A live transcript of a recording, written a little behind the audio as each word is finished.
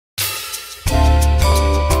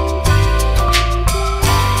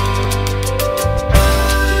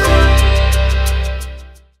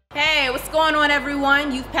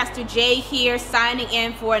everyone, Youth Pastor Jay here, signing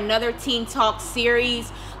in for another Teen Talk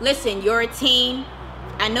series. Listen, you're a teen.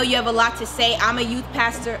 I know you have a lot to say. I'm a youth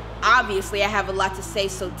pastor. Obviously, I have a lot to say.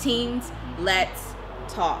 So teens, let's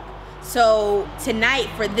talk. So tonight,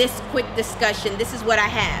 for this quick discussion, this is what I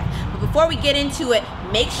have. But before we get into it,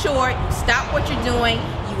 make sure you stop what you're doing.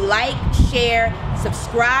 You like, share,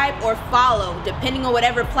 subscribe, or follow, depending on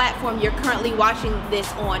whatever platform you're currently watching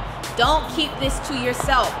this on. Don't keep this to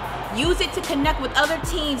yourself. Use it to connect with other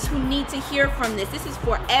teens who need to hear from this. This is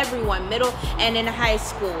for everyone, middle and in high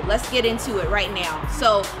school. Let's get into it right now.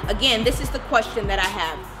 So again, this is the question that I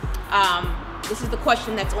have. This is the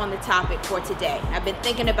question that's on the topic for today. I've been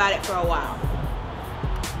thinking about it for a while.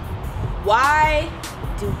 Why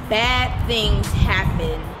do bad things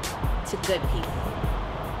happen to good people?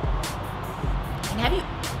 And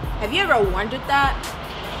have you ever wondered that?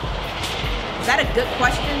 Is that a good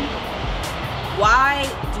question? Why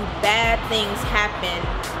do bad things happen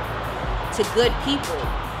to good people?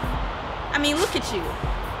 I mean, look at you.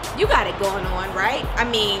 You got it going on, right? I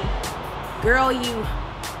mean, girl,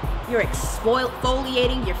 you're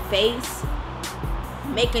exfoliating your face,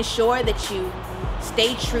 making sure that you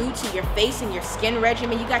stay true to your face and your skin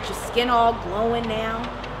regimen. You got your skin all glowing now.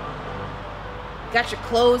 Got your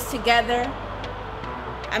clothes together.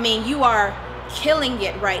 I mean, you are killing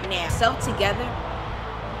it right now. Self together.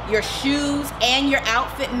 Your shoes and your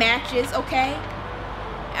outfit matches, okay?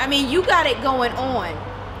 I mean, you got it going on.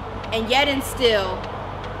 And yet and still,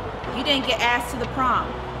 you didn't get asked to the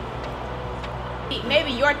prom.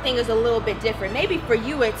 Maybe your thing is a little bit different. Maybe for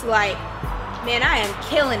you it's like, man, I am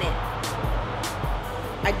killing it.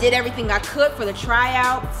 I did everything I could for the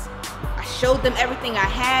tryouts. I showed them everything I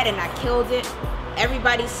had and I killed it.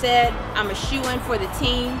 Everybody said I'm a shoo-in for the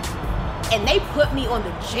team. And they put me on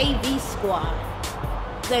the JV squad.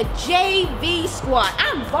 The JV squad.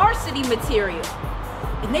 I'm varsity material.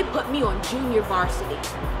 And they put me on junior varsity.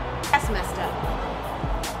 That's messed up.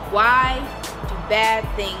 Why do bad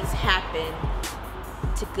things happen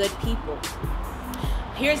to good people?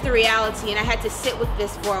 Here's the reality, and I had to sit with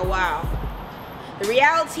this for a while. The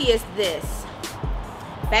reality is this.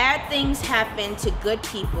 Bad things happen to good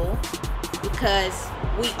people because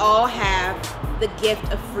we all have the gift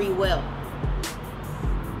of free will.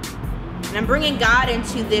 And I'm bringing God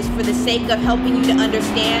into this for the sake of helping you to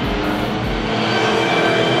understand.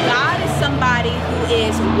 God is somebody who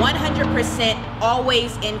is 100%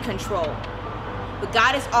 always in control. But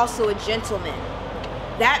God is also a gentleman.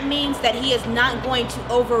 That means that he is not going to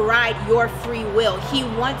override your free will. He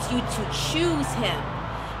wants you to choose him.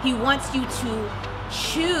 He wants you to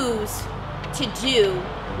choose to do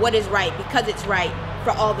what is right because it's right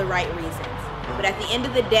for all the right reasons. But at the end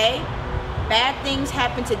of the day, bad things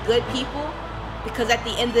happen to good people because at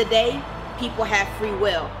the end of the day, people have free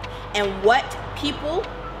will. And what people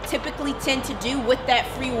typically tend to do with that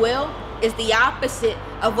free will is the opposite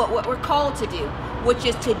of what we're called to do, which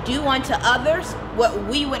is to do unto others what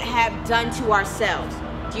we would have done to ourselves.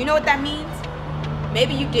 Do you know what that means?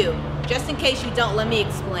 Maybe you do. Just in case you don't, let me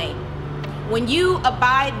explain. When you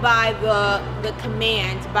abide by the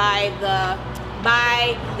command, by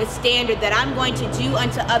the standard that I'm going to do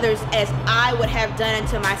unto others as I would have done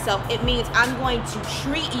unto myself, it means I'm going to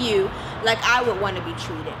treat you like I would want to be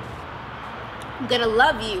treated. I'm going to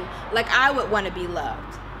love you like I would want to be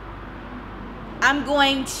loved. I'm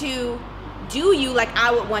going to do you like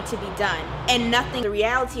I would want to be done. And nothing. The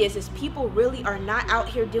reality is people really are not out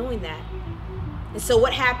here doing that. And so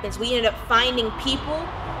what happens? We end up finding people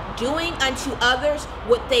doing unto others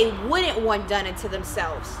what they wouldn't want done unto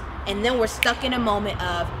themselves. And then we're stuck in a moment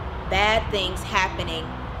of bad things happening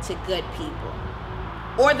to good people.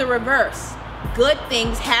 Or the reverse, good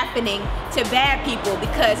things happening to bad people,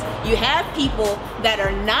 because you have people that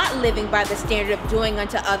are not living by the standard of doing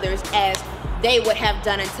unto others as they would have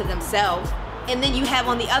done unto themselves. And then you have,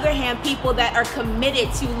 on the other hand, people that are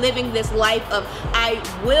committed to living this life of I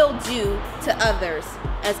will do to others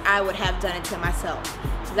as I would have done unto myself.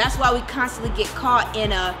 So that's why we constantly get caught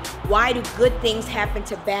in a why do good things happen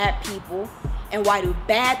to bad people and why do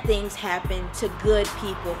bad things happen to good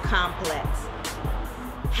people complex.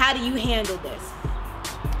 How do you handle this?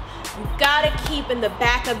 You gotta keep in the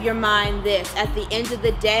back of your mind this. At the end of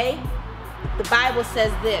the day, the Bible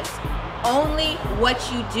says this: only what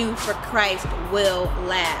you do for Christ will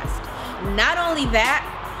last. Not only that,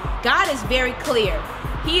 God is very clear.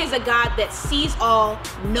 He is a God that sees all,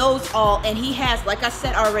 knows all, and he has, like I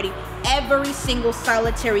said already, every single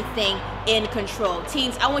solitary thing in control.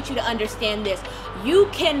 Teens, I want you to understand this. You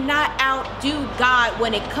cannot outdo God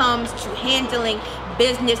when it comes to handling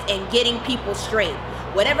business and getting people straight.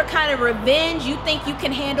 whatever kind of revenge you think you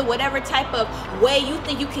can handle, whatever type of way you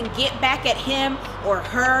think you can get back at him or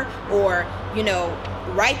her, or, you know,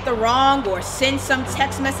 right the wrong, or send some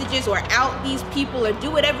text messages, or out these people, or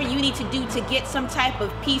do whatever you need to do to get some type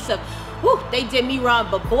of piece of, whew, they did me wrong,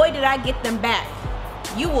 but boy did I get them back.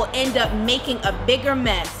 You will end up making a bigger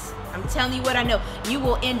mess. I'm telling you what I know. You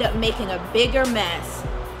will end up making a bigger mess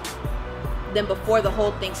than before the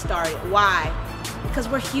whole thing started. Why? Because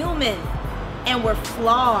we're human and we're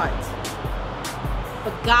flawed.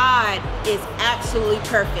 But God is absolutely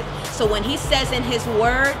perfect. So when he says in his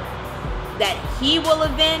word that he will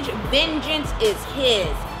avenge, vengeance is his.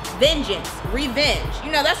 Vengeance, revenge.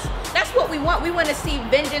 You know, that's what we want. We want to see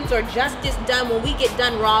vengeance or justice done when we get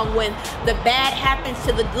done wrong, when the bad happens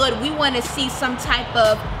to the good. We want to see some type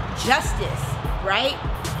of justice, right?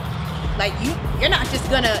 Like you're not just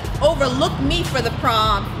gonna overlook me for the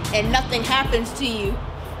prom and nothing happens to you.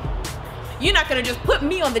 You're not gonna just put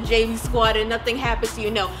me on the JV squad and nothing happens to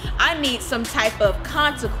you. No, I need some type of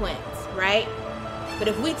consequence, right? But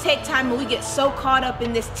if we take time and we get so caught up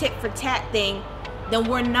in this tit for tat thing, then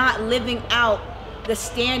we're not living out the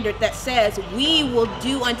standard that says we will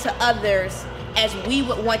do unto others as we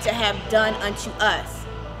would want to have done unto us.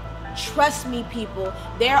 Trust me, people,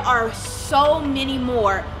 there are so many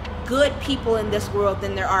more good people in this world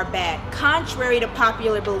than there are bad. Contrary to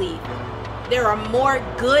popular belief, there are more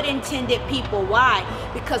good intended people. Why?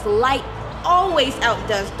 Because light always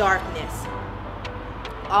outdoes darkness.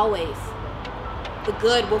 Always. The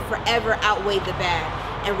good will forever outweigh the bad.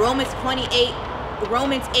 And Romans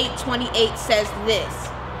 8:28 says this.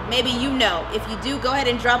 Maybe you know. If you do, go ahead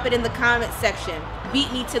and drop it in the comment section. Beat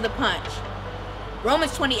me to the punch.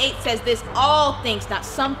 Romans 28 says this: all things, not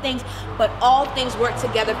some things, but all things work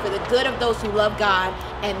together for the good of those who love God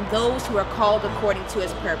and those who are called according to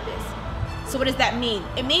his purpose. So what does that mean?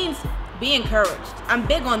 It means be encouraged. I'm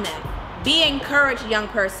big on that. Be encouraged, young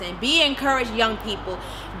person. Be encouraged, young people.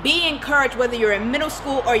 Be encouraged whether you're in middle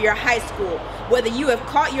school or you're high school, whether you have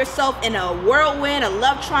caught yourself in a whirlwind, a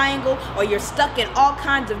love triangle, or you're stuck in all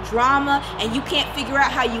kinds of drama and you can't figure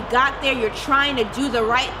out how you got there. You're trying to do the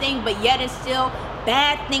right thing, but yet and still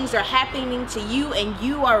bad things are happening to you and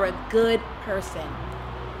you are a good person.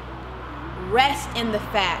 Rest in the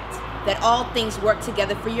fact that all things work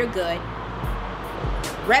together for your good.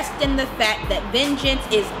 Rest in the fact that vengeance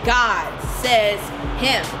is God, says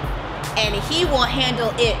him, and he will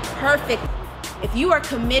handle it perfectly. If you are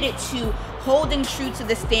committed to holding true to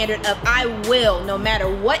the standard of I will, no matter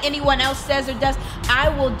what anyone else says or does, I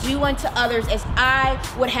will do unto others as I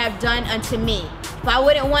would have done unto me. If I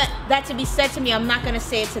wouldn't want that to be said to me, I'm not going to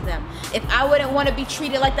say it to them. If I wouldn't want to be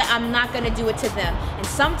treated like that, I'm not going to do it to them. And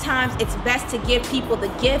sometimes it's best to give people the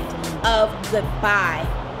gift of goodbye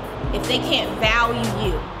if they can't value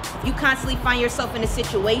you. If you constantly find yourself in a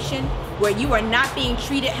situation where you are not being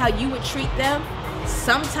treated how you would treat them,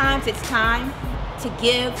 sometimes it's time to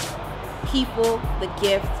give people the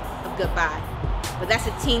gift of goodbye. But that's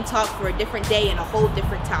a teen talk for a different day and a whole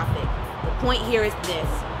different topic. The point here is this: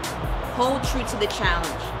 hold true to the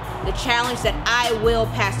challenge. The challenge that I will,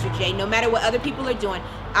 Pastor J, no matter what other people are doing,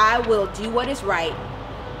 I will do what is right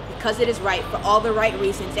because it is right for all the right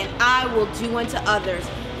reasons, and I will do unto others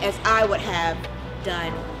as I would have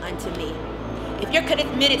done unto me. If you're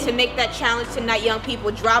committed to make that challenge tonight, young people,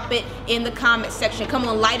 drop it in the comment section. Come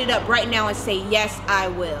on, light it up right now and say, yes, I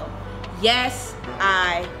will. Yes,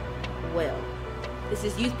 I will. This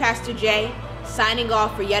is Youth Pastor J signing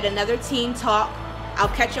off for yet another Teen Talk. I'll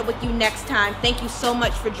catch up with you next time. Thank you so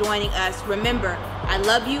much for joining us. Remember, I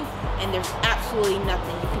love you, and there's absolutely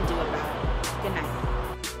nothing you can do